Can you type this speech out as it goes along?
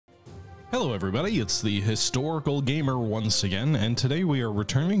Hello everybody, it's the Historical Gamer once again, and today we are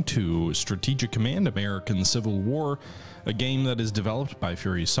returning to Strategic Command American Civil War, a game that is developed by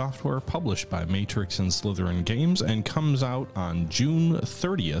Fury Software, published by Matrix and Slytherin Games, and comes out on June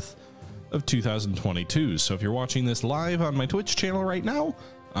 30th of 2022. So if you're watching this live on my Twitch channel right now,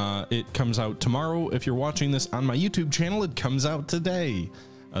 it comes out tomorrow. If you're watching this on my YouTube channel, it comes out today.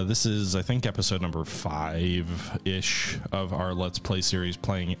 This is, I think, episode number 5-ish of our Let's Play series,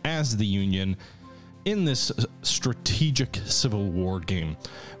 playing as the Union in this strategic Civil War game.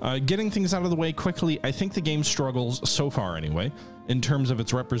 Getting things out of the way quickly, I think the game struggles, so far anyway, in terms of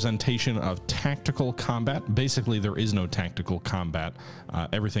its representation of tactical combat. Basically, there is no tactical combat.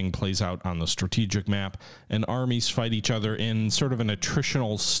 Everything plays out on the strategic map, and armies fight each other in sort of an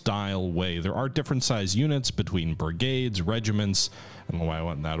attritional style way. There are different size units between brigades, regiments, I don't know why I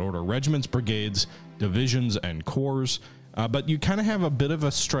went in that order, regiments, brigades, divisions, and corps. But you kind of have a bit of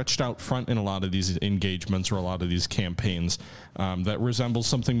a stretched out front in a lot of these engagements or a lot of these campaigns that resembles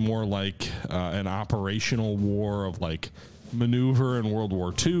something more like an operational war of like maneuver in World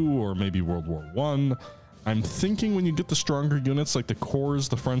War II or maybe World War I. I'm thinking when you get the stronger units like the corps,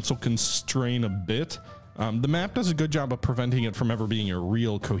 the fronts will constrain a bit. The map does a good job of preventing it from ever being a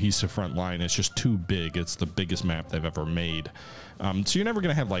real cohesive front line. It's just too big. It's the biggest map they've ever made. So you're never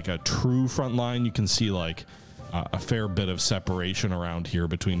going to have like a true front line. You can see like a fair bit of separation around here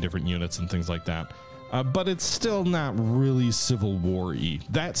between different units and things like that. But it's still not really Civil War-y.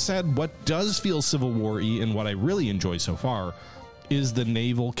 That said, what does feel Civil War-y and what I really enjoy so far is the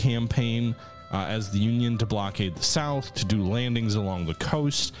naval campaign as the Union to blockade the South, to do landings along the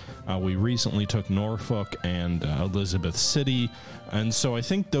coast. We recently took Norfolk and Elizabeth City, and so I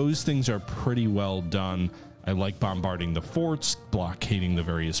think those things are pretty well done. I like bombarding the forts, blockading the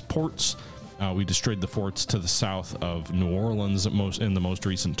various ports. We destroyed the forts to the south of New Orleans in the most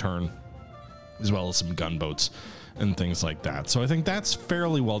recent turn, as well as some gunboats and things like that. So I think that's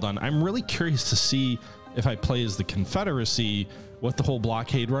fairly well done. I'm really curious to see if I play as the Confederacy, what the whole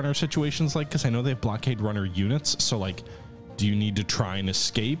blockade runner situation is like, because I know they have blockade runner units. So like, do you need to try and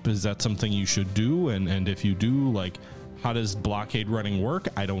escape? Is that something you should do? And if you do, like, how does blockade running work?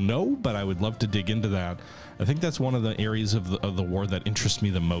 I don't know, but I would love to dig into that. I think that's one of the areas of the war that interests me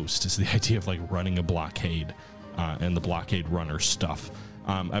the most, is the idea of like running a blockade and the blockade runner stuff.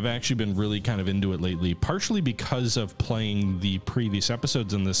 I've actually been really kind of into it lately, partially because of playing the previous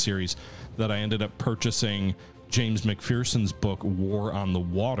episodes in this series that I ended up purchasing James McPherson's book, War on the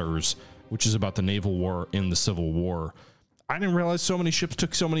Waters, which is about the naval war in the Civil War. I didn't realize so many ships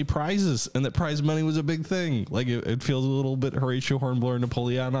took so many prizes and that prize money was a big thing. Like it feels a little bit Horatio Hornblower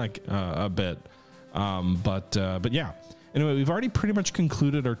Napoleonic a bit. But yeah, anyway, we've already pretty much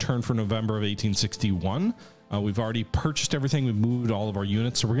concluded our turn for November of 1861. We've already purchased everything. We've moved all of our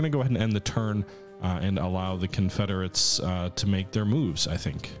units. So we're going to go ahead and end the turn and allow the Confederates to make their moves, I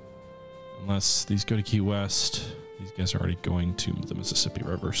think. Unless these go to Key West. These guys are already going to the Mississippi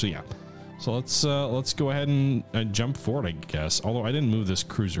River. So yeah. So let's go ahead and jump forward, I guess. Although I didn't move this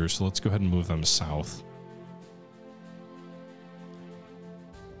cruiser, so let's go ahead and move them south.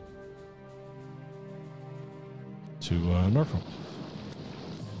 To Norfolk.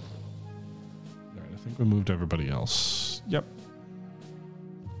 All right, I think we moved everybody else. Yep.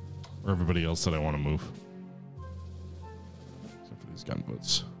 Or everybody else that I want to move. Except for these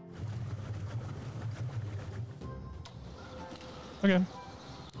gunboats. Okay.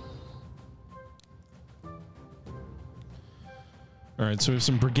 All right, so we have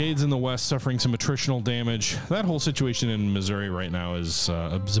some brigades in the west suffering some attritional damage. That whole situation in Missouri right now is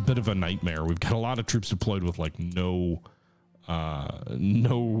a bit of a nightmare. We've got a lot of troops deployed with like no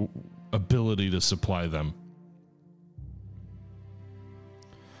ability to supply them.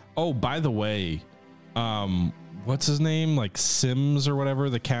 Oh, by the way, what's his name? Like Sims or whatever,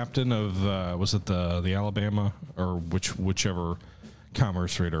 the captain of was it the Alabama or whichever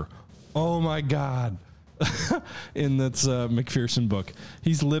commerce raider? Oh my God. In that's McPherson book,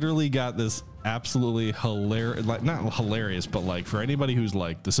 he's literally got this absolutely hilarious, like not hilarious, but like for anybody who's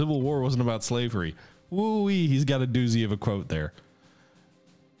like the Civil War wasn't about slavery, woo-wee, he's got a doozy of a quote there.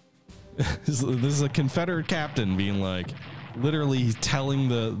 This is a Confederate captain being like, literally he's telling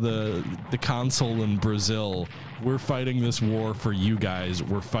the consul in Brazil, we're fighting this war for you guys,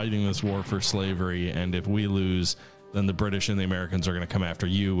 we're fighting this war for slavery, and if we lose, then the British and the Americans are going to come after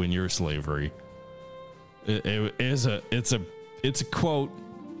you and your slavery. It's a quote,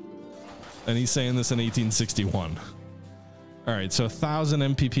 and he's saying this in 1861. All right, so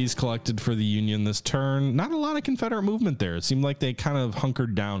 1,000 MPPs collected for the Union this turn. Not a lot of Confederate movement there. It seemed like they kind of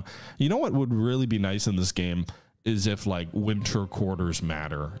hunkered down. You know what would really be nice in this game is if like winter quarters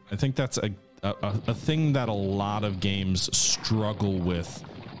matter. I think that's a thing that a lot of games struggle with,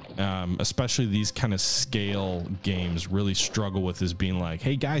 especially these kind of scale games really struggle with, is being like,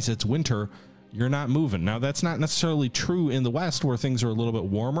 hey guys, it's winter, you're not moving. Now that's not necessarily true in the West, where things are a little bit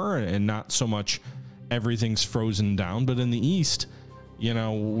warmer and not so much everything's frozen down, but in the East, you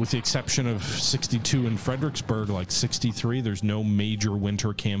know, with the exception of 62 in Fredericksburg, like 63, there's no major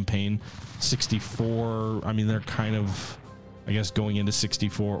winter campaign. 64, I mean, they're kind of, I guess, going into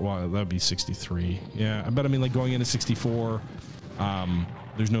 64. Well, that'd be 63. Yeah, but I mean, like going into 64,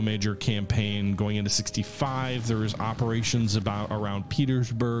 there's no major campaign. Going into 65, there's operations around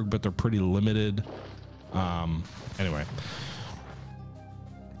Petersburg, but they're pretty limited. Anyway.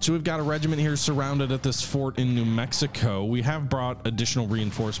 So we've got a regiment here surrounded at this fort in New Mexico. We have brought additional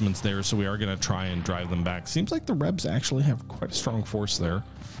reinforcements there, so we are going to try and drive them back. Seems like the Rebs actually have quite a strong force there.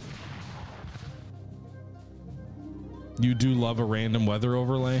 You do love a random weather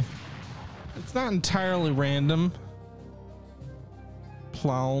overlay. It's not entirely random.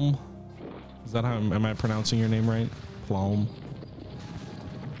 Ploum. Is that how, am I pronouncing your name right? Ploum.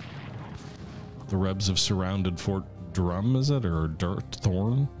 The Rebs have surrounded Fort Drum, is it? Or Dirt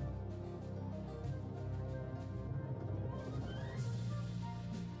Thorn?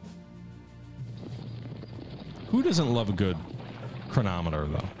 Who doesn't love a good chronometer,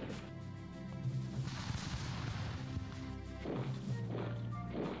 though?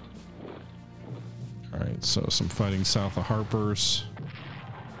 All right, so some fighting south of Harper's.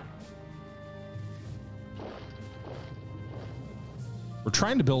 We're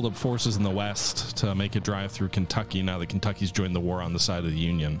trying to build up forces in the West to make a drive through Kentucky now that Kentucky's joined the war on the side of the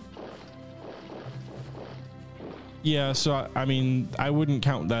Union. Yeah, so I mean, I wouldn't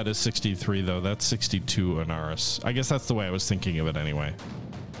count that as 63 though. That's 62 Anaris. I guess that's the way I was thinking of it anyway.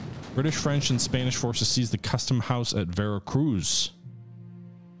 British, French, and Spanish forces seize the custom house at Veracruz.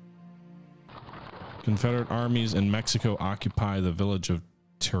 Confederate armies in Mexico occupy the village of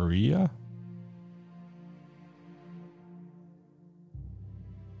Teria.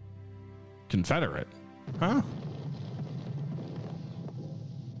 Confederate, huh?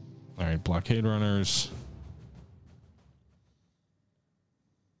 All right, blockade runners.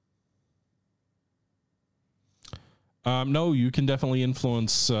 No, you can definitely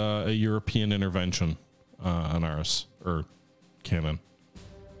influence a European intervention on ours, or cannon.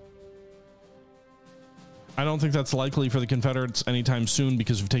 I don't think that's likely for the Confederates anytime soon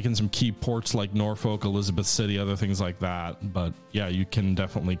because we've taken some key ports like Norfolk, Elizabeth City, other things like that. But yeah, you can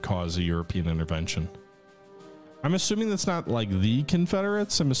definitely cause a European intervention. I'm assuming that's not like the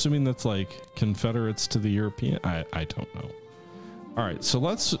Confederates. I'm assuming that's like Confederates to the European. I don't know. All right, so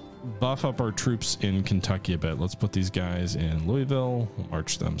let's buff up our troops in Kentucky a bit. Let's put these guys in Louisville, we'll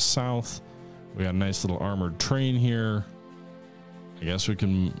march them south. We got a nice little armored train here. I guess we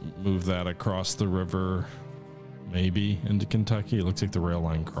can move that across the river, maybe into Kentucky. It looks like the rail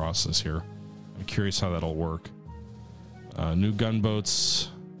line crosses here. I'm curious how that'll work. New gunboats,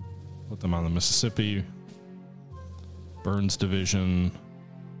 put them on the Mississippi. Burns Division.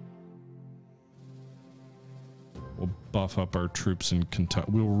 We'll buff up our troops in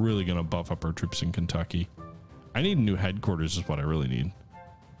Kentucky. We're really going to buff up our troops in Kentucky. I need new headquarters is what I really need.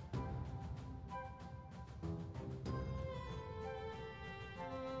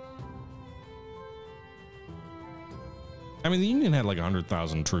 I mean, the Union had like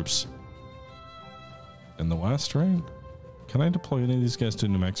 100,000 troops in the West, right? Can I deploy any of these guys to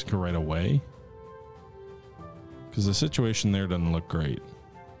New Mexico right away? Because the situation there doesn't look great.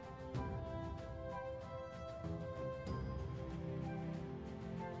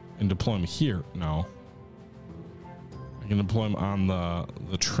 And deploy them here? No. I can deploy them on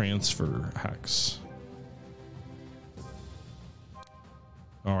the transfer hex.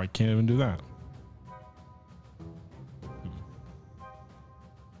 Oh, I can't even do that.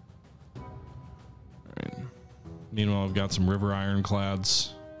 Meanwhile, I've got some river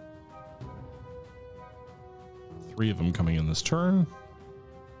ironclads. 3 of them coming in this turn.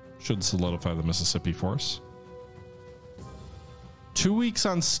 Should solidify the Mississippi force. 2 weeks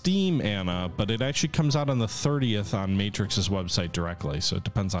on Steam, Anna, but it actually comes out on the 30th on Matrix's website directly, so it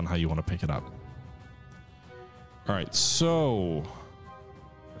depends on how you want to pick it up. All right, so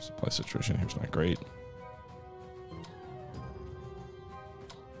our supply situation here's not great.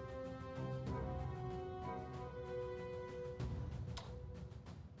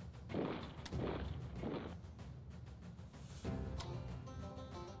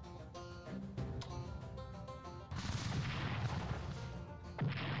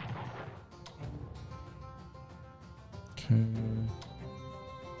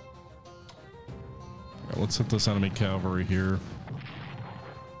 let's hit this enemy cavalry here.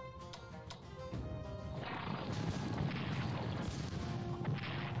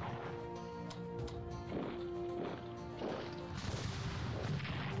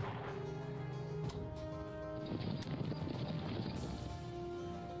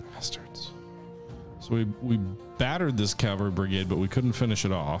 Bastards. So we battered this cavalry brigade, but we couldn't finish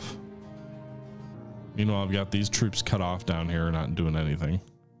it off. Meanwhile, I've got these troops cut off down here, not doing anything.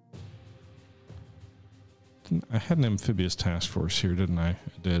 I had an amphibious task force here, didn't I? I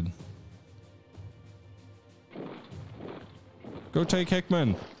did. Go take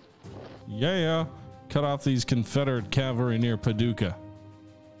Hickman. Yeah. Cut off these Confederate cavalry near Paducah.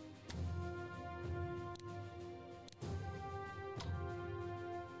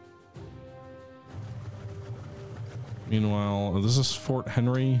 Meanwhile, this is Fort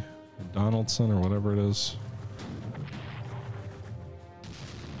Henry, Donaldson, or whatever it is.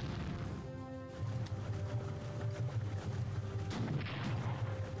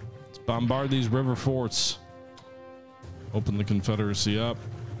 Let's bombard these river forts. Open the Confederacy up.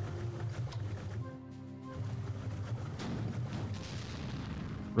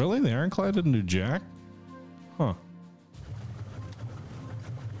 Really? The Ironclad didn't do jack? Huh.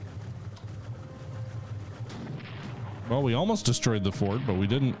 Well, we almost destroyed the fort, but we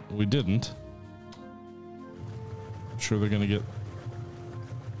didn't. I'm sure they're gonna get...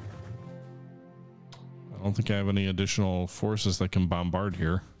 I don't think I have any additional forces that can bombard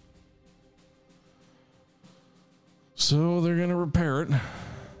here. So they're gonna repair it.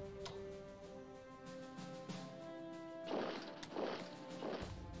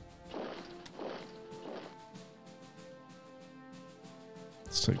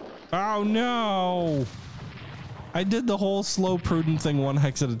 Let's take... Oh no! I did the whole slow prudent thing one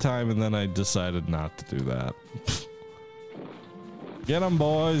hex at a time, and then I decided not to do that. Get them,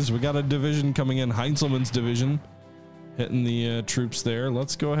 boys. We got a division coming in. Heinzelman's division hitting the troops there.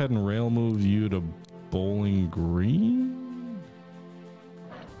 Let's go ahead and rail move you to Bowling Green.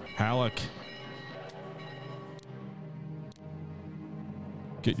 Halleck.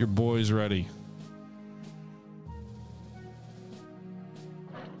 Get your boys ready.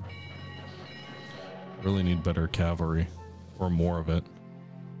 Really need better cavalry, or more of it.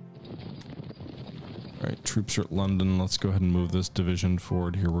 All right, troops are at London. Let's go ahead and move this division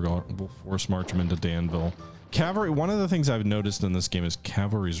forward here. We'll force march them into Danville. Cavalry, one of the things I've noticed in this game is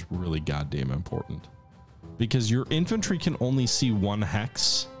cavalry is really goddamn important, because your infantry can only see one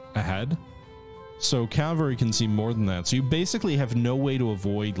hex ahead. So cavalry can see more than that. So you basically have no way to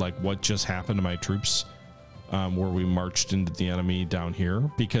avoid like what just happened to my troops. Where we marched into the enemy down here,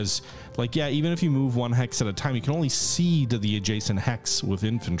 because like, yeah, even if you move one hex at a time, you can only see to the adjacent hex with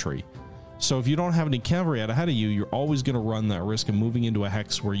infantry. So if you don't have any cavalry out ahead of you, you're always going to run that risk of moving into a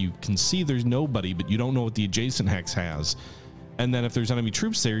hex where you can see there's nobody, but you don't know what the adjacent hex has. And then if there's enemy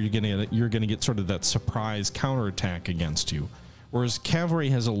troops there, you're gonna get sort of that surprise counterattack against you. Whereas cavalry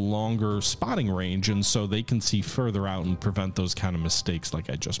has a longer spotting range, and so they can see further out and prevent those kind of mistakes like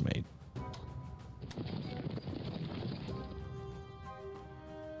I just made.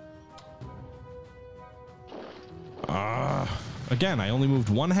 Again, I only moved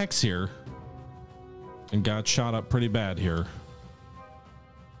one hex here and got shot up pretty bad here.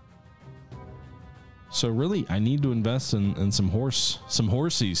 So really, I need to invest in some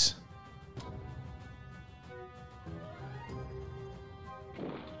horsies.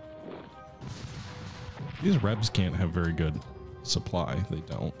 These rebs can't have very good supply. They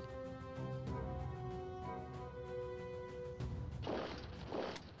don't.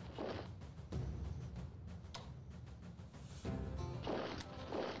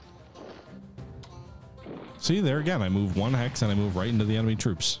 See, there again, I move one hex and I move right into the enemy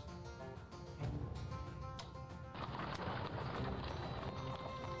troops.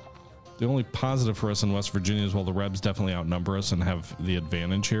 The only positive for us in West Virginia is, while the Rebs definitely outnumber us and have the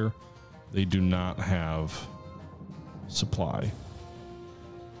advantage here, they do not have supply.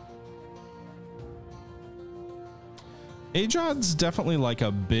 Ajod's definitely like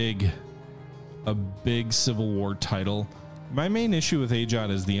a big Civil War title. My main issue with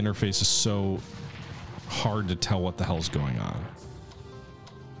Ajod is the interface is so hard to tell what the hell's going on.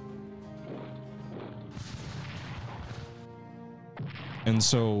 And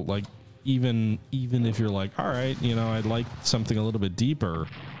so like even if you're like, all right, you know, I'd like something a little bit deeper,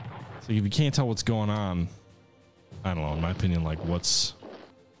 so if you can't tell what's going on, I don't know, in my opinion, like what's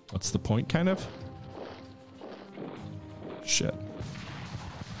the point, kind of? Shit.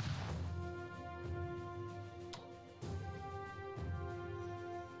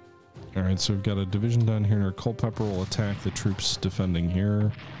 All right, so we've got a division down here. Culpeper will attack the troops defending here.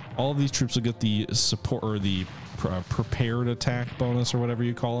 All of these troops will get the support or the prepared attack bonus or whatever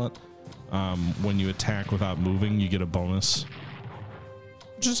you call it. When you attack without moving, you get a bonus,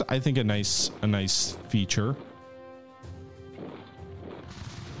 which is, I think, a nice feature.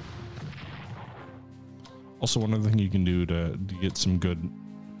 Also, one other thing you can do to get some good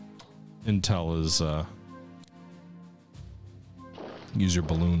intel is use your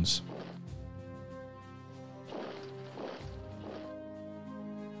balloons.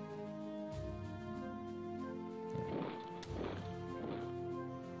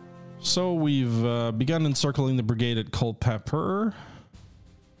 So we've begun encircling the brigade at Culpeper.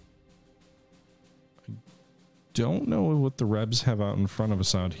 I don't know what the Rebs have out in front of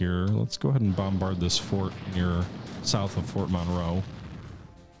us out here. Let's go ahead and bombard this fort near south of Fort Monroe.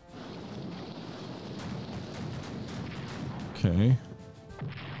 Okay.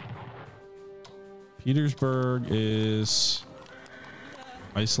 Petersburg is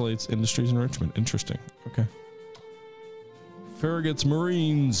isolates industries enrichment. Interesting. Okay. Farragut's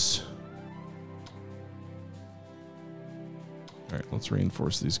Marines. All right, let's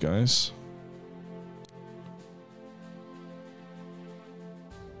reinforce these guys.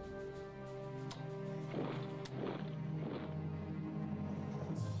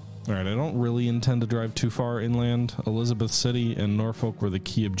 All right, I don't really intend to drive too far inland. Elizabeth City and Norfolk were the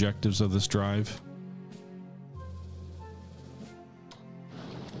key objectives of this drive.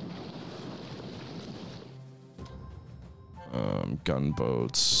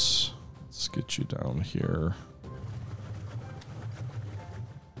 Gunboats. Let's get you down here.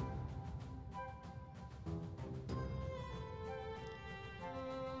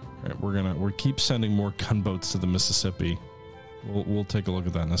 All right, we'll keep sending more gunboats to the Mississippi. We'll take a look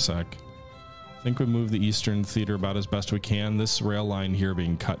at that in a sec. I think we move the Eastern Theater about as best we can. This rail line here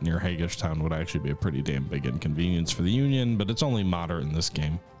being cut near Hagerstown would actually be a pretty damn big inconvenience for the Union, but it's only moderate in this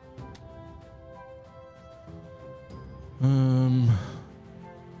game.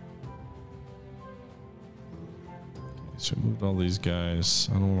 So we moved all these guys.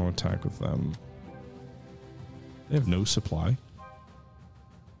 I don't want to attack with them. They have no supply.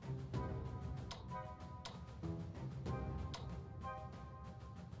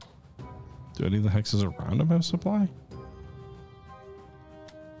 Do any of the hexes around them have supply?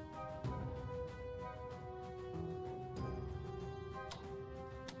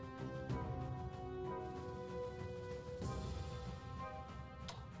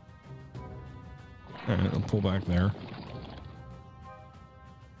 All right, I'll pull back there.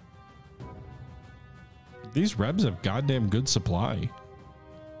 These Rebs have goddamn good supply.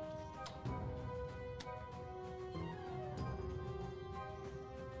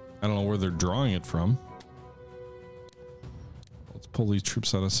 I don't know where they're drawing it from. Let's pull these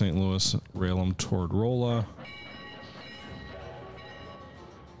troops out of St. Louis, rail them toward Rolla.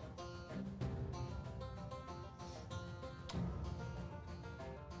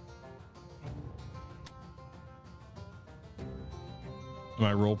 Am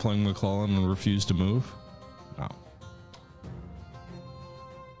I role-playing McClellan and refuse to move? No.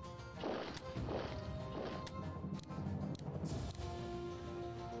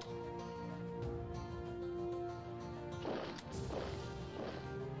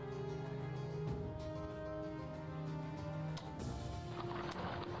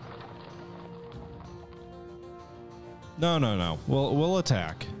 No. We'll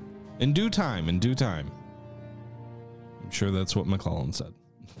attack. In due time, in due time. I'm sure that's what McClellan said.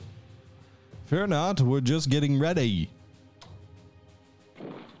 Fear not, we're just getting ready.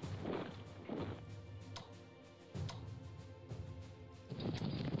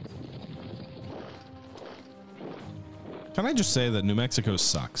 Can I just say that New Mexico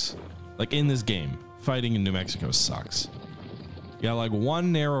sucks? Like, in this game, fighting in New Mexico sucks. You got like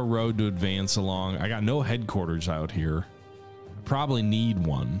one narrow road to advance along. I got no headquarters out here. I probably need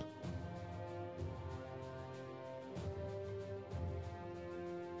one.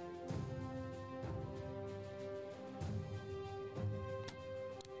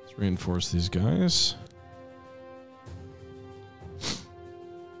 Let's reinforce these guys.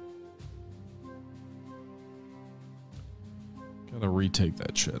 Gotta retake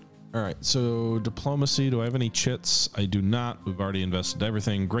that shit. All right, so diplomacy, do I have any chits? I do not. We've already invested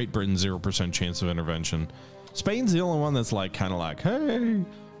everything. Great Britain, 0% chance of intervention. Spain's the only one that's like kind of like, hey.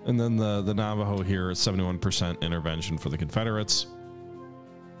 And then the Navajo here is 71% intervention for the Confederates.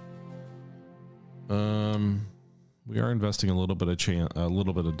 We are investing a little bit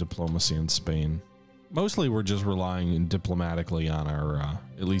of diplomacy in Spain. Mostly we're just relying diplomatically on our,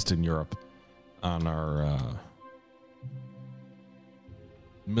 at least in Europe, on our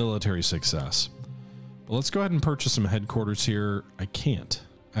military success. But let's go ahead and purchase some headquarters here. I can't.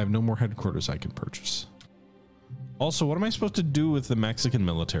 I have no more headquarters I can purchase. Also, what am I supposed to do with the Mexican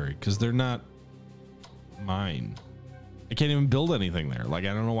military? Because they're not mine. I can't even build anything there. Like,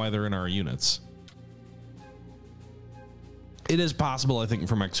 I don't know why they're in our units. It is possible, I think,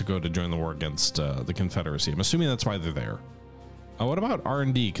 for Mexico to join the war against the Confederacy. I'm assuming that's why they're there. What about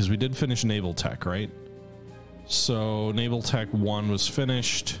R&D? Because we did finish naval tech, right? So naval tech 1 was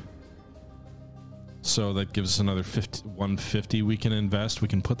finished. So that gives us another 150 we can invest. We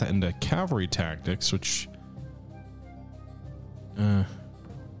can put that into cavalry tactics, which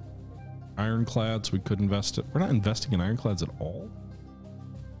ironclads we could invest it. We're not investing in ironclads at all.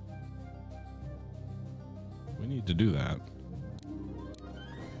 We need to do that.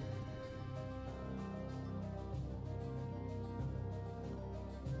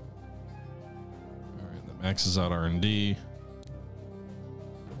 All right, that maxes out R&D.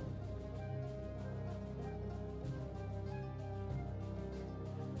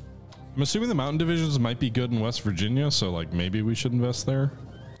 I'm assuming the mountain divisions might be good in West Virginia, so like maybe we should invest there.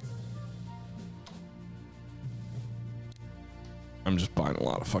 I'm just buying a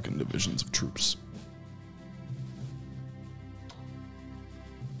lot of fucking divisions of troops.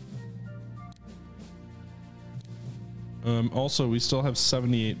 Also, we still have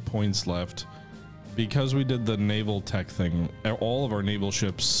 78 points left because we did the naval tech thing. All of our naval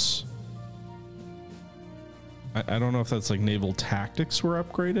ships, I don't know if that's like naval tactics were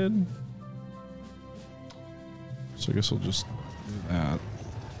upgraded. So I guess we'll just do that.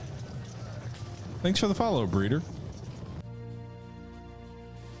 Thanks for the follow, breeder.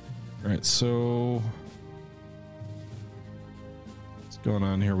 All right, so what's going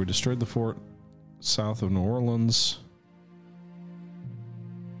on here? We destroyed the fort south of New Orleans.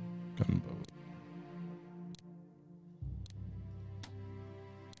 Gunboat.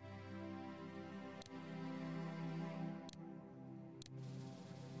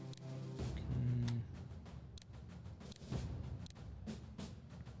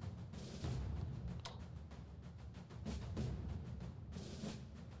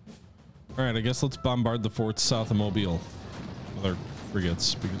 All right, I guess let's bombard the forts south of Mobile with our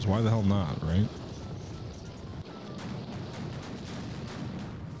frigates, because why the hell not, right?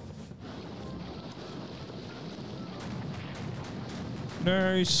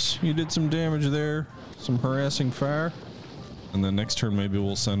 Nice, you did some damage there, some harassing fire. And then next turn maybe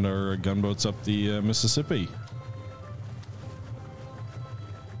we'll send our gunboats up the Mississippi.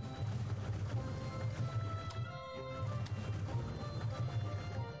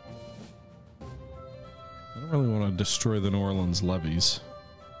 I don't really want to destroy the New Orleans levees.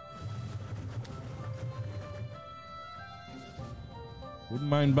 Wouldn't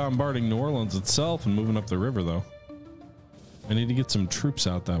mind bombarding New Orleans itself and moving up the river, though. I need to get some troops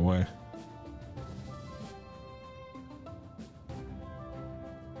out that way.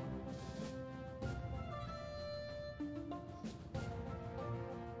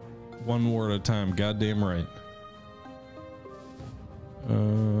 One war at a time, goddamn right.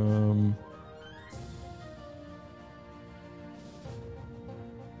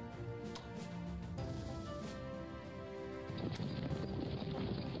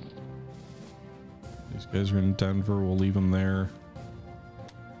 These guys are in Denver, we'll leave them there.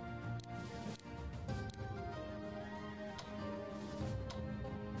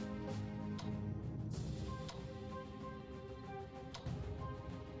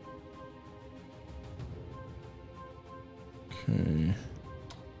 Okay.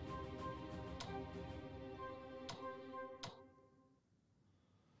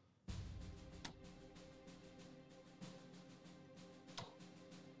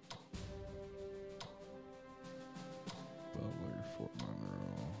 Butler, Fort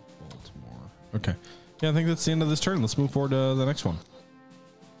Monroe, Baltimore. Okay. Yeah, I think that's the end of this turn. Let's move forward to the next one.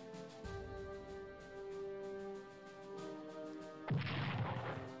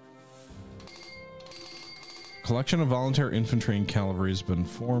 Collection of volunteer infantry and cavalry has been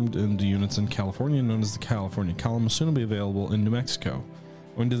formed into units in California known as the California Column, will soon be available in New Mexico.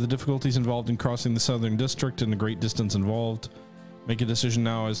 Owing to the difficulties involved in crossing the southern district and the great distance involved, make a decision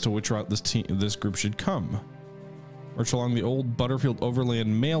now as to which route this group should come. March along the old Butterfield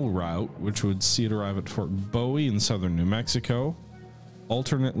Overland Mail route, which would see it arrive at Fort Bowie in southern New Mexico.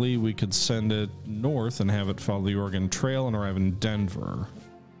 Alternately, we could send it north and have it follow the Oregon Trail and arrive in Denver.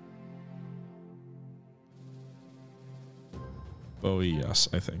 Bowie, yes,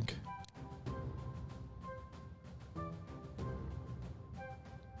 I think.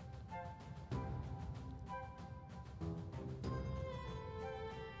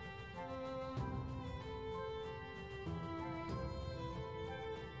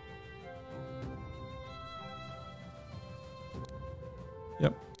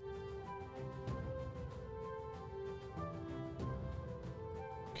 Yep.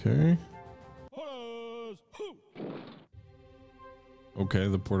 Okay. Okay,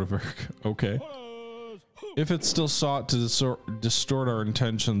 the Port of Eric. Okay. If it still sought to distort our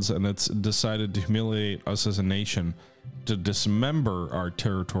intentions and it's decided to humiliate us as a nation, to dismember our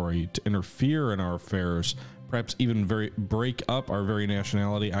territory, to interfere in our affairs, perhaps even break up our very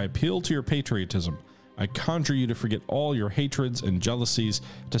nationality, I appeal to your patriotism. I conjure you to forget all your hatreds and jealousies,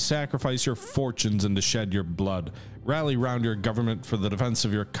 to sacrifice your fortunes and to shed your blood. Rally round your government for the defense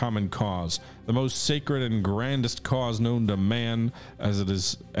of your common cause, the most sacred and grandest cause known to man, as it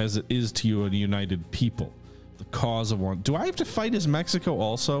is to you, a united people. The cause of one. Do I have to fight as Mexico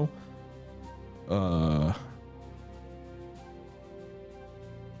also?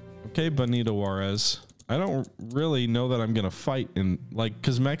 Okay, Benito Juarez. I don't really know that I'm gonna fight in, like,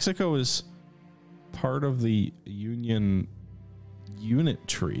 because Mexico is part of the Union unit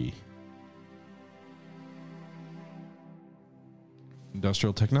tree.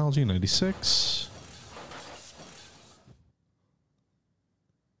 Industrial technology 96.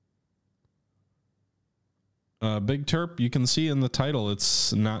 Big Terp, you can see in the title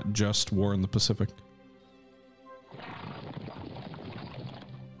it's not just War in the Pacific.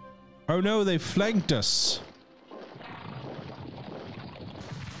 Oh no, they flanked us.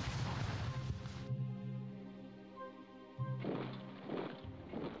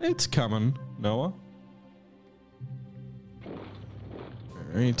 It's coming, Noah. All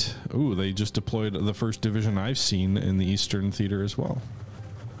right. Ooh, they just deployed the first division I've seen in the Eastern Theater as well.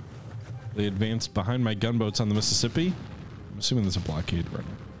 They advanced behind my gunboats on the Mississippi. I'm assuming there's a blockade runner.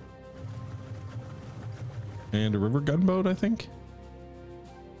 And a river gunboat, I think.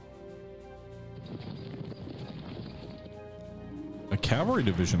 A cavalry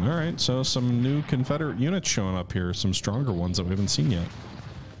division. All right. So some new Confederate units showing up here. Some stronger ones that we haven't seen yet.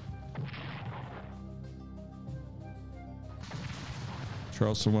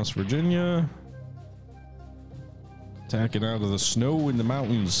 Charleston, West Virginia. Attacking out of the snow in the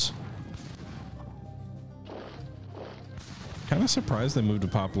mountains. Kind of surprised they moved to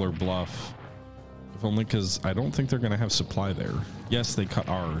Poplar Bluff. If only because I don't think they're going to have supply there. Yes, they cut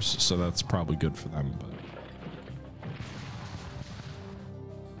ours, so that's probably good for them, but.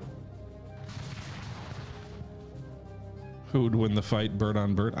 Who would win the fight, bird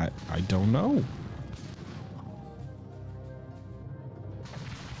on bird? I don't know.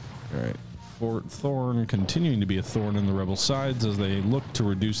 All right, Fort Thorn continuing to be a thorn in the rebel sides as they look to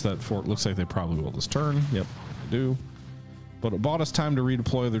reduce that fort. Looks like they probably will this turn. Yep, they do. But it bought us time to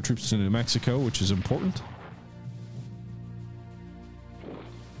redeploy their troops to New Mexico, which is important.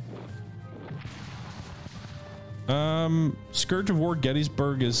 Scourge of War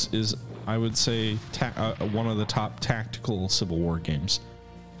Gettysburg is I would say one of the top tactical Civil War games.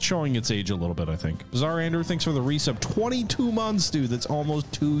 Showing its age a little bit, I think. Bizarre Andrew, thanks for the resub. 22 months, dude. That's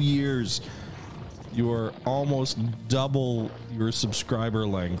almost 2 years. You are almost double your subscriber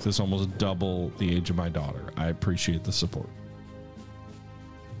length. Is almost double the age of my daughter. I appreciate the support.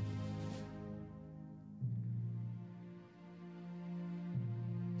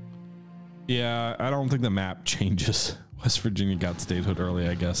 Yeah, I don't think the map changes. West Virginia got statehood early,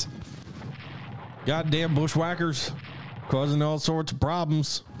 I guess. Goddamn bushwhackers causing all sorts of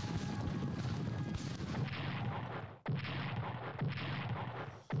problems.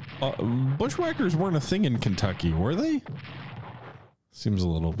 Bushwhackers weren't a thing in Kentucky, were they? Seems a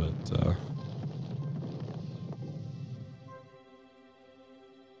little bit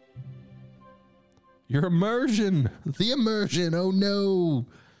your immersion, the immersion. Oh no,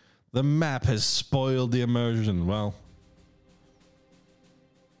 the map has spoiled the immersion. Well,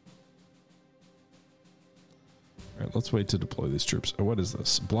 all right, let's wait to deploy these troops. Oh, what is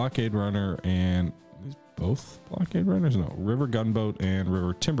this? Blockade runner and these both blockade runners? No, river gunboat and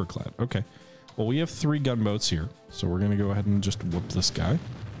river timberclad. Okay. Well, we have 3 gunboats here, so we're going to go ahead and just whoop this guy.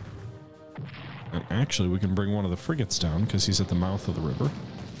 And actually, we can bring one of the frigates down because he's at the mouth of the river.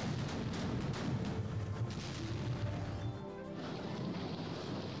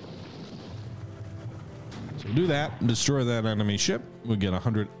 So we'll do that and destroy that enemy ship. We'll get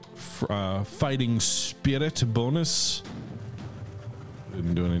 100 fighting spirit bonus.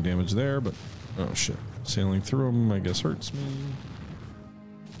 Didn't do any damage there, but oh shit. Sailing through them, I guess, hurts me.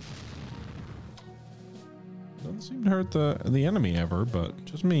 Doesn't seem to hurt the enemy ever, but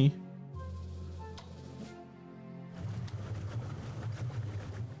just me.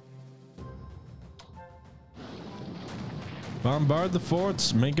 Bombard the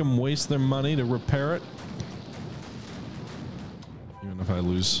forts, make them waste their money to repair it. Even if I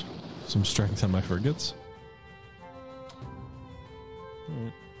lose some strength on my frigates.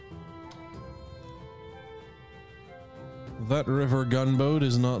 That river gunboat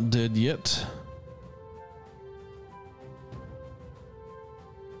is not dead yet.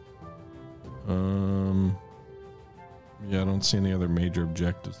 Yeah, I don't see any other major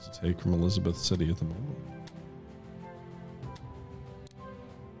objectives to take from Elizabeth City at the moment.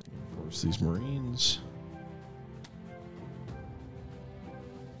 Reinforce these Marines.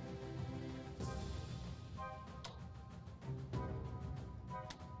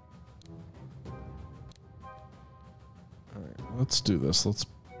 Alright, let's do this.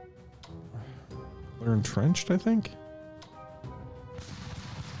 They're entrenched, I think.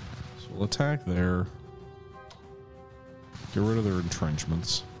 So we'll attack there. Get rid of their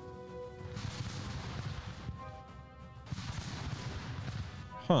entrenchments.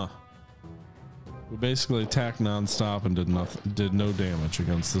 Huh. We basically attacked non-stop and did no damage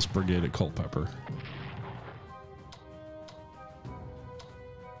against this brigade at Culpeper.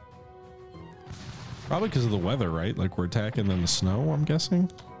 Probably because of the weather, right? Like we're attacking in the snow, I'm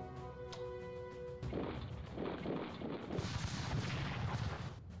guessing.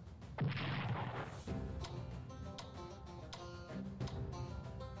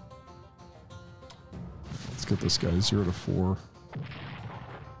 Get this guy 0 to 4.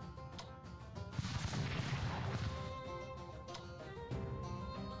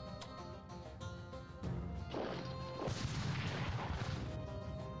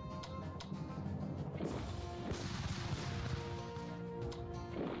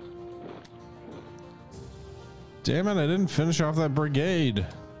 Damn it, I didn't finish off that brigade.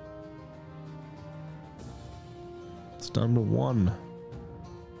 It's down to 1.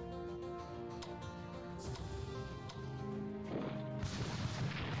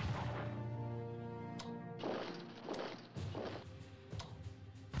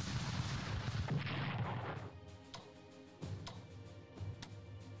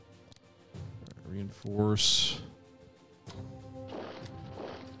 Reinforce.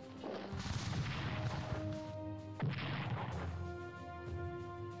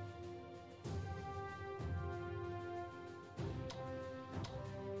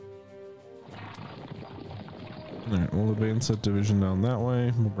 Alright, we'll advance that division down that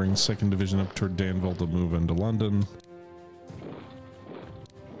way. We'll bring 2nd Division up toward Danville to move into London.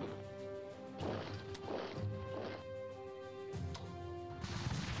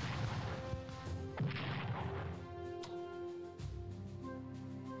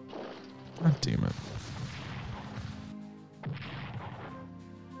 God damn it.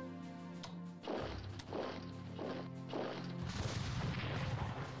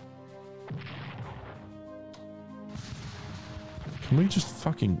 Can we just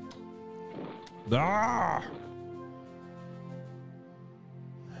fucking... Ah!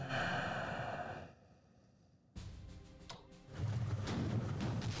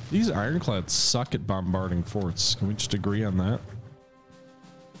 These ironclads suck at bombarding forts. Can we just agree on that?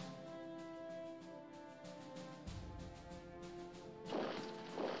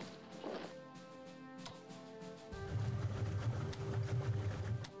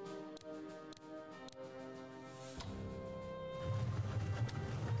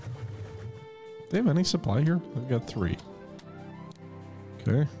 They have any supply here? I've got 3.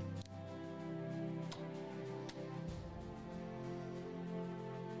 Okay.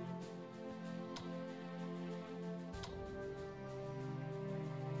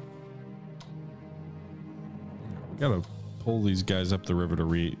 We gotta pull these guys up the river to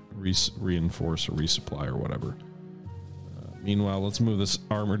reinforce or resupply or whatever. Meanwhile, let's move this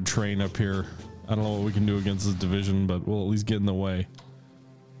armored train up here. I don't know what we can do against this division, but we'll at least get in the way.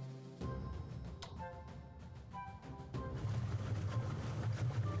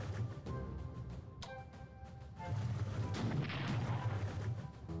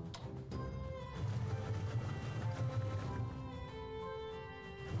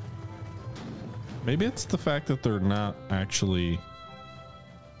 Maybe it's the fact that they're not actually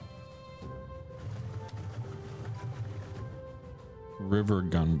river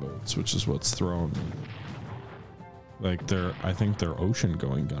gunboats, which is what's throwing me. Like I think they're ocean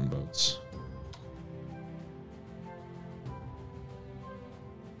going gunboats.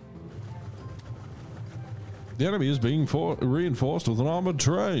 The enemy is being reinforced with an armored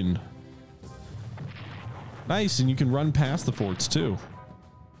train. Nice, and you can run past the forts too.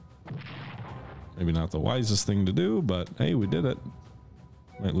 Maybe not the wisest thing to do, but hey, we did it.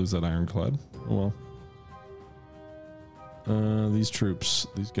 Might lose that ironclad. Oh well. These troops,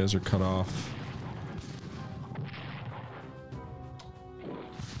 these guys are cut off.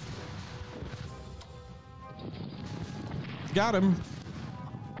 Got him.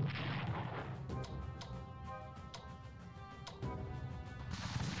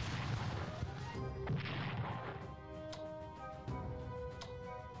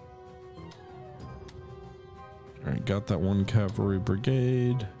 All right, got that one cavalry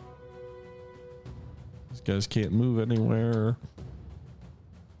brigade. These guys can't move anywhere.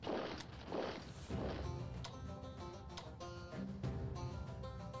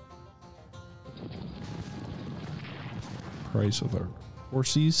 Price of our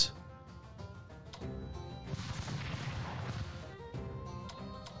horses.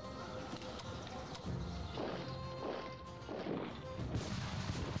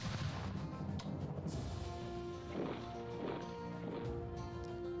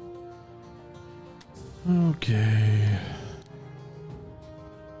 Okay.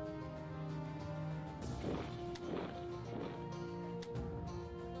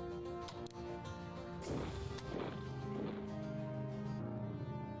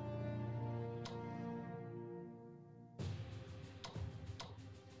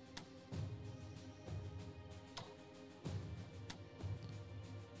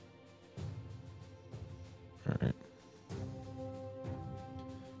 All right.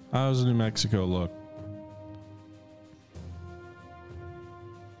 How's New Mexico look?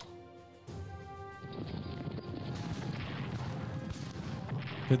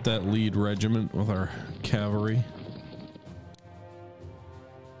 Hit that lead regiment with our cavalry.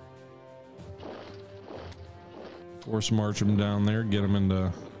 Force march them down there, get them into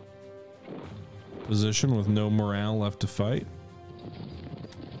position with no morale left to fight.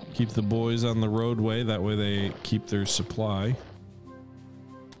 Keep the boys on the roadway, that way they keep their supply.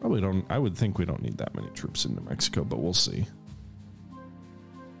 Probably don't, I would think we don't need that many troops in New Mexico, but we'll see.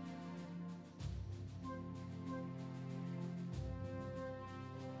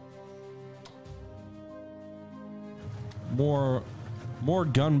 More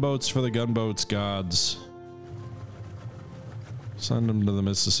gunboats for the gunboats gods. Send them to the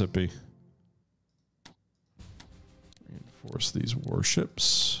Mississippi. Reinforce these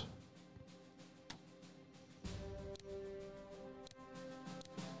warships.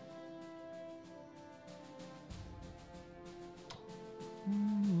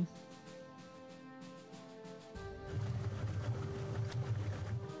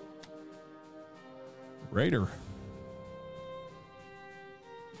 Raider.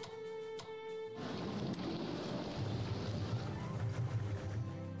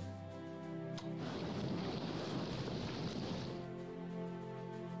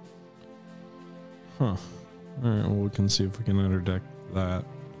 Huh. All right, well, we can see if we can interdict that.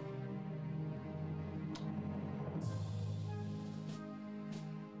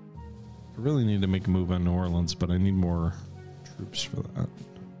 I really need to make a move on New Orleans, but I need more troops for that.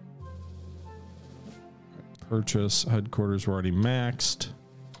 Purchase. Headquarters were already maxed.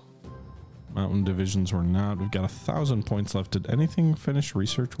 Mountain divisions were not. We've got 1,000 points left. Did anything finish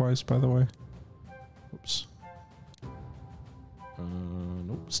research-wise, by the way? Oops.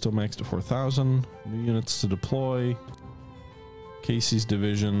 Nope. Still maxed to 4,000. New units to deploy. Casey's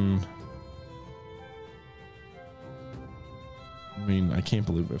division. I mean, I can't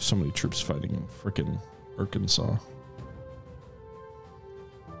believe we have so many troops fighting in frickin' Arkansas.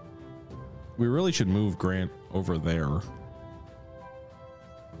 We really should move Grant over there.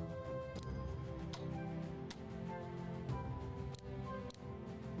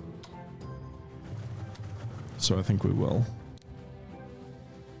 So I think we will.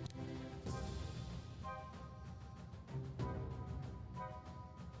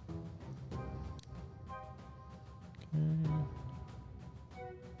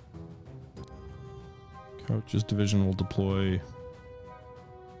 Couch's division will deploy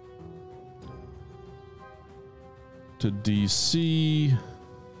to DC.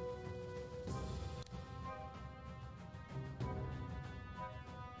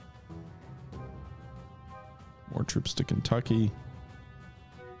 More troops to Kentucky.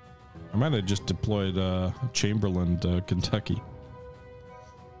 I might have just deployed Chamberlain to Kentucky.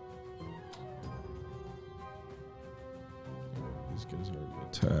 These guys are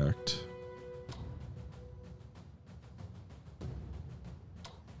already attacked.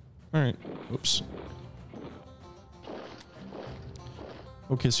 All right. Oops.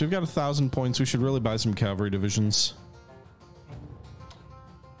 Okay, so we've got 1,000 points. We should really buy some cavalry divisions.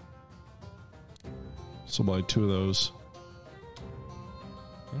 So buy 2 of those.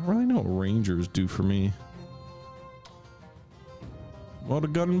 I don't really know what Rangers do for me. What are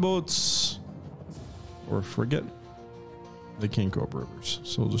gunboats? Or a frigate? They can't go up rivers,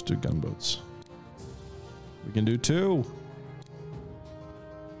 so we'll just do gunboats. We can do 2.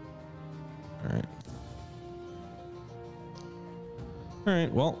 Alright.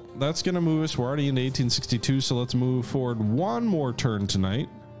 Alright, well, that's going to move us. We're already into 1862, so let's move forward one more turn tonight.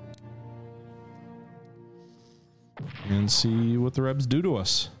 And see what the Rebs do to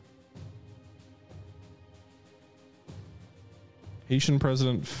us. Haitian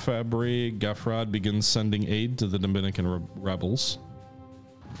President Fabre Gaffrad begins sending aid to the Dominican rebels.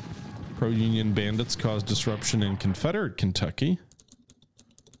 Pro-Union bandits cause disruption in Confederate Kentucky.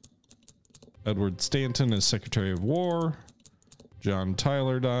 Edward Stanton is Secretary of War. John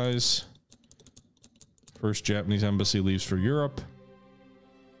Tyler dies. First Japanese embassy leaves for Europe.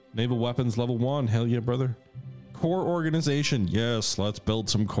 Naval weapons level 1. Hell yeah, brother. Core organization. Yes, let's build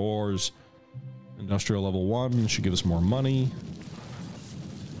some cores. Industrial level 1 should give us more money.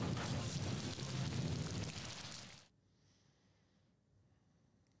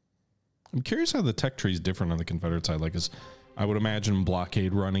 I'm curious how the tech tree is different on the Confederate side. Like, I would imagine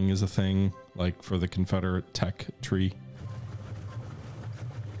blockade running is a thing, like for the Confederate tech tree.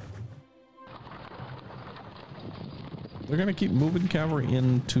 They're gonna keep moving cavalry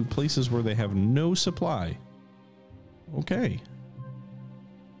into places where they have no supply. Okay.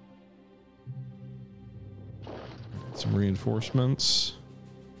 Some reinforcements.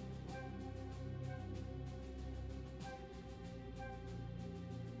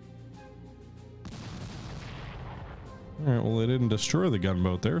 Alright, well, they didn't destroy the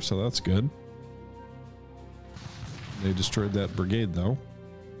gunboat there, so that's good. They destroyed that brigade, though.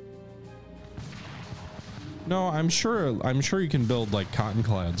 No, I'm sure you can build, like,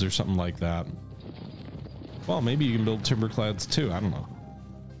 cottonclads or something like that. Well, maybe you can build timberclads, too. I don't know.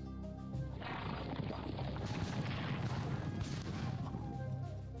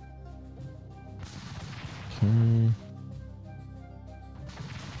 Okay.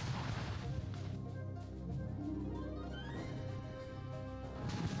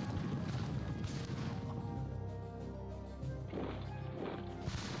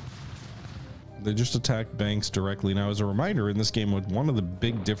 They just attack banks directly. Now, as a reminder, in this game, one of the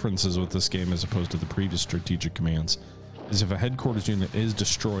big differences with this game as opposed to the previous strategic commands is if a headquarters unit is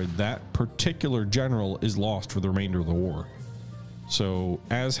destroyed, that particular general is lost for the remainder of the war. So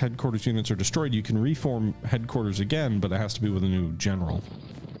as headquarters units are destroyed, you can reform headquarters again, but it has to be with a new general.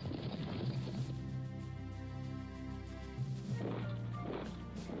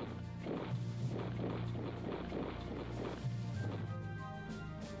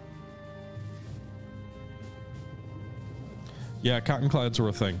 Yeah, cottonclads were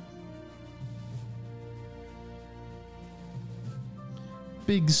a thing.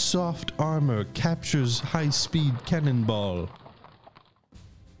 Big soft armor captures high-speed cannonball.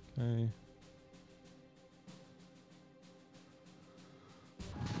 Okay.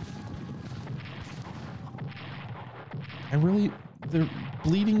 The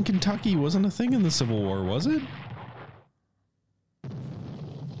bleeding Kentucky wasn't a thing in the Civil War, was it?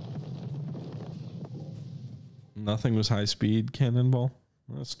 Nothing was high-speed cannonball.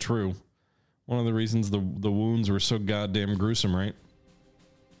 That's true. One of the reasons the wounds were so goddamn gruesome, right?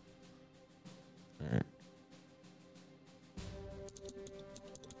 All right.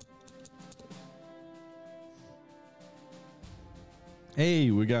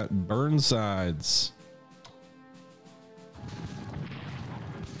 Hey, we got Burnsides.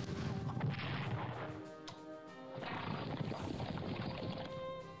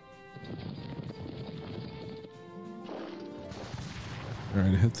 All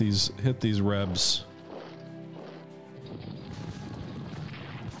right, hit these rebs.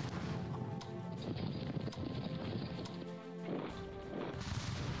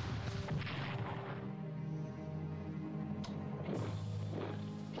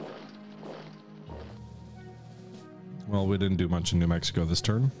 Well, we didn't do much in New Mexico this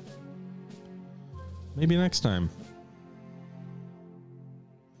turn. Maybe next time.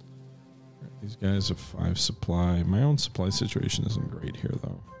 These guys have 5 supply. My own supply situation isn't great here,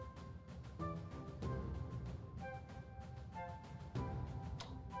 though.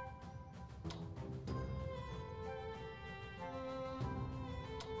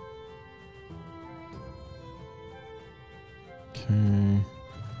 Okay.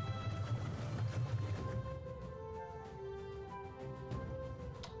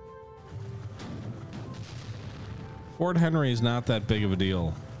 Fort Henry is not that big of a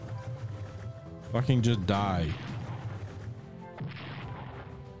deal. Fucking just die.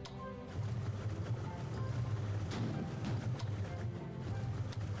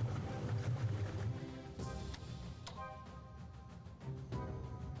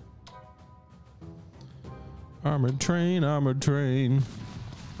 Armored train, armored train.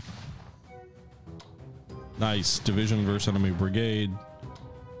 Nice. Division versus enemy brigade.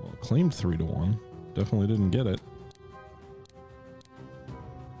 Well, claimed 3-1. Definitely didn't get it.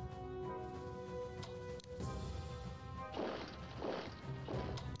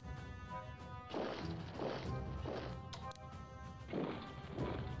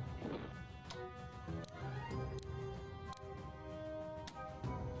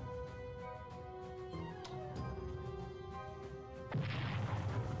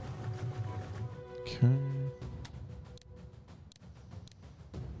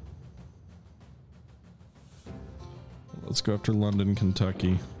 let's go after London,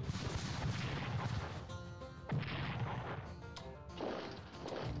 Kentucky.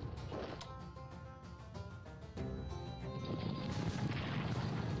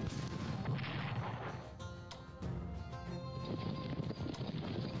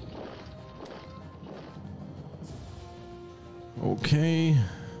 Okay.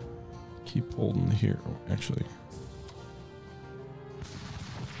 Keep holding here. Oh, actually.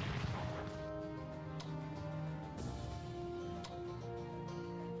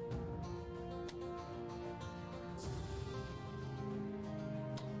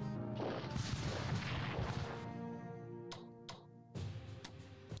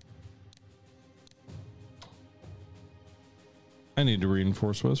 I need to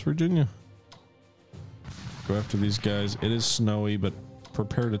reinforce West Virginia. Go after these guys. It is snowy, but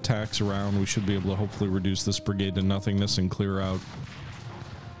prepared attacks around. We should be able to hopefully reduce this brigade to nothingness and clear out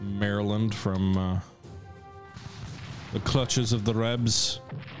Maryland from the clutches of the Rebs.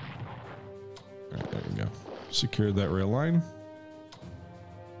 All right, there we go. Secured that rail line.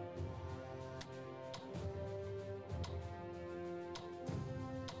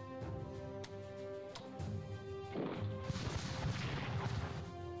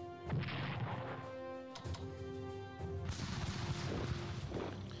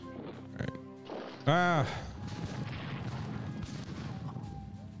 Ah.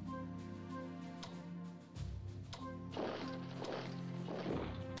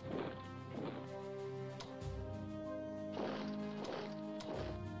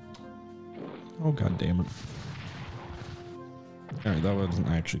 Oh, god damn it. All right, that wasn't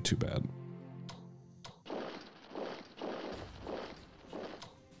actually too bad.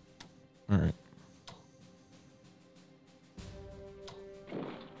 All right.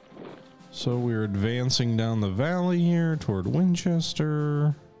 So we're advancing down the valley here toward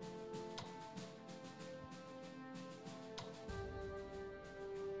Winchester.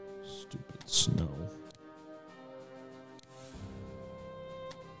 Stupid snow.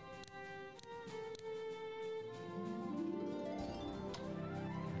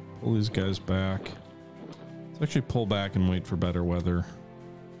 Pull these guys back. Let's actually pull back and wait for better weather.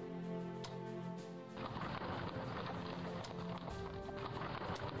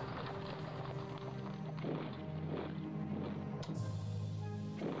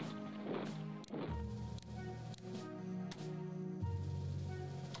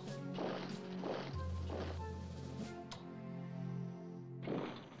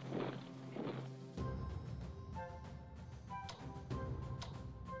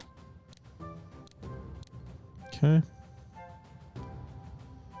 Okay.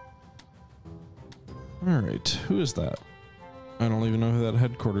 All right, who is that? I don't even know who that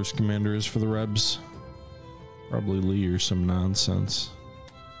headquarters commander is for the Rebs. Probably Lee or some nonsense.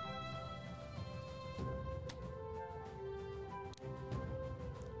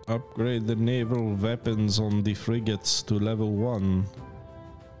 Upgrade the naval weapons on the frigates to level 1.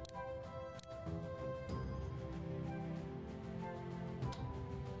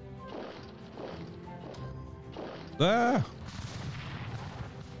 Ah!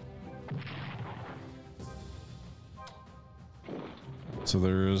 So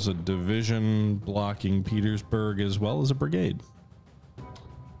there is a division blocking Petersburg as well as a brigade.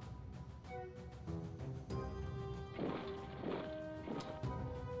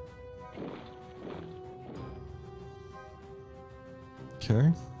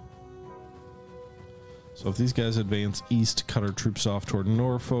 Okay. So if these guys advance east, cut our troops off toward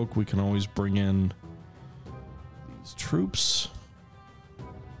Norfolk, we can always bring in these troops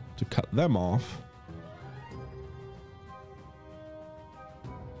to cut them off.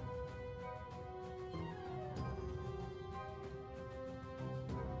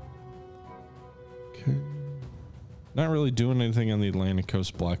 Okay. Not really doing anything on the Atlantic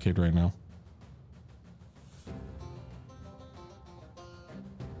Coast blockade right now.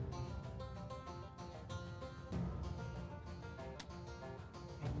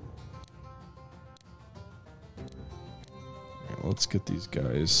 Let's get these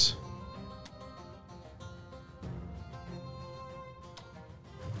guys.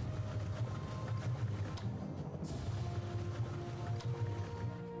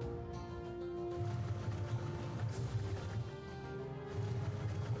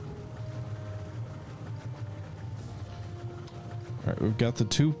 All right, we've got the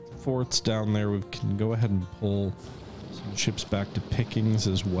 2 forts down there. We can go ahead and pull some ships back to Pickens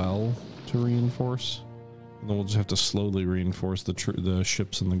as well to reinforce. And then we'll just have to slowly reinforce the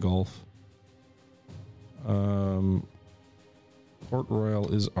ships in the Gulf. Port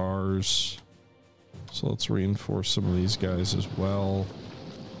Royal is ours. So let's reinforce some of these guys as well.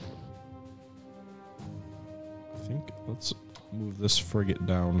 I think let's move this frigate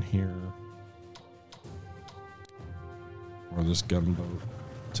down here. Or this gunboat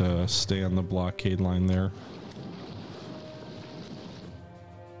to stay on the blockade line there.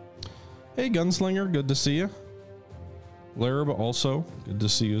 Hey, Gunslinger, good to see you. Larab, also good to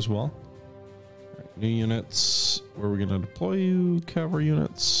see you as well. All right, new units. Where are we going to deploy you? Cavalry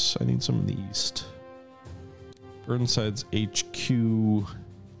units. I need some in the east. Burnside's HQ.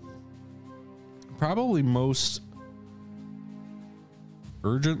 Probably most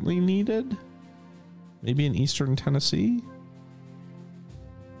urgently needed. Maybe in eastern Tennessee.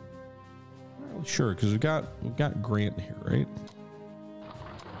 Not really sure, because we've got Grant here, right?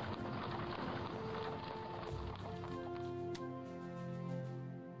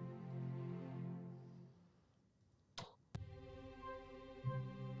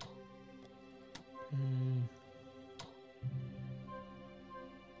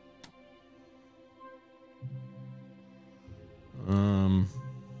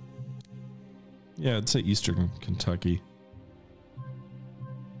 Yeah, I'd say eastern Kentucky.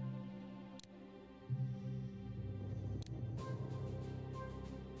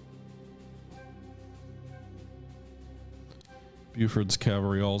 Buford's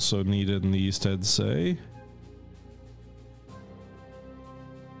cavalry also needed in the east, I'd say.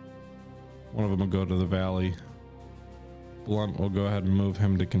 One of them will go to the valley. Blunt will go ahead and move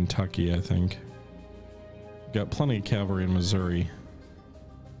him to Kentucky, I think. Got plenty of cavalry in Missouri.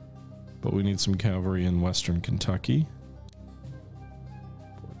 But we need some cavalry in western Kentucky.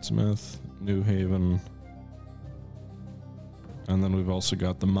 Portsmouth, New Haven. And then we've also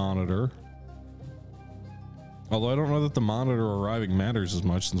got the Monitor. Although I don't know that the Monitor arriving matters as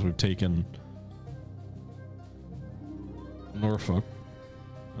much since we've taken Norfolk.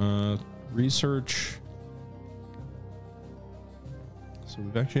 Research. So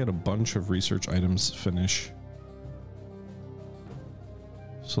we've actually had a bunch of research items finish.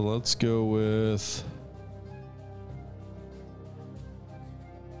 So let's go with,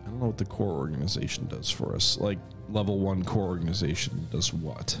 I don't know what the core organization does for us. Like level 1 core organization does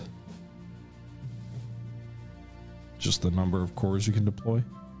what? Just the number of cores you can deploy?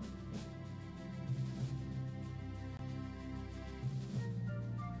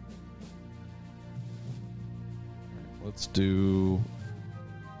 Let's do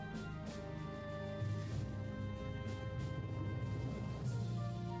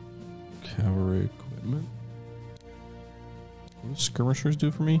cavalry equipment. What do skirmishers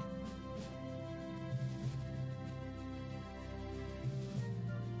do for me?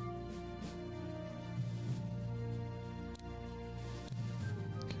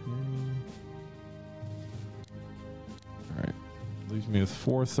 Okay. All right. Leaves me with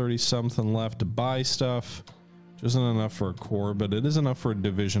 430 something left to buy stuff. Which isn't enough for a corps, but it is enough for a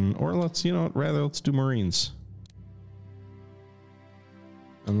division. Or let's, you know what, rather let's do Marines.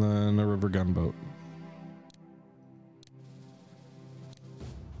 And then a river gunboat.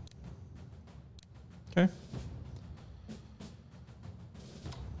 Okay.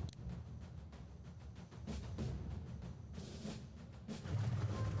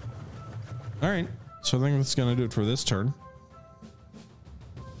 All right. So I think that's going to do it for this turn.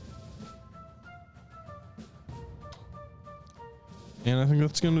 And I think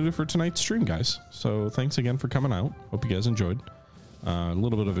that's going to do it for tonight's stream, guys. So thanks again for coming out. Hope you guys enjoyed. A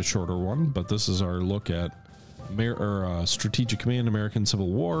little bit of a shorter one, but this is our look at Strategic Command American Civil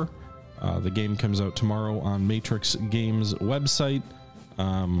War. The game comes out tomorrow on Matrix Games website,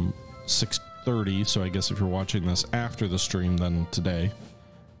 6:30. So I guess if you're watching this after the stream, then today.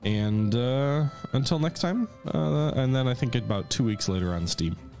 And until next time, and then I think about 2 weeks later on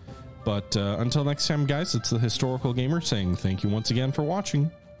Steam. But until next time, guys, it's the Historical Gamer saying thank you once again for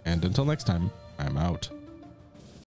watching. And until next time, I'm out.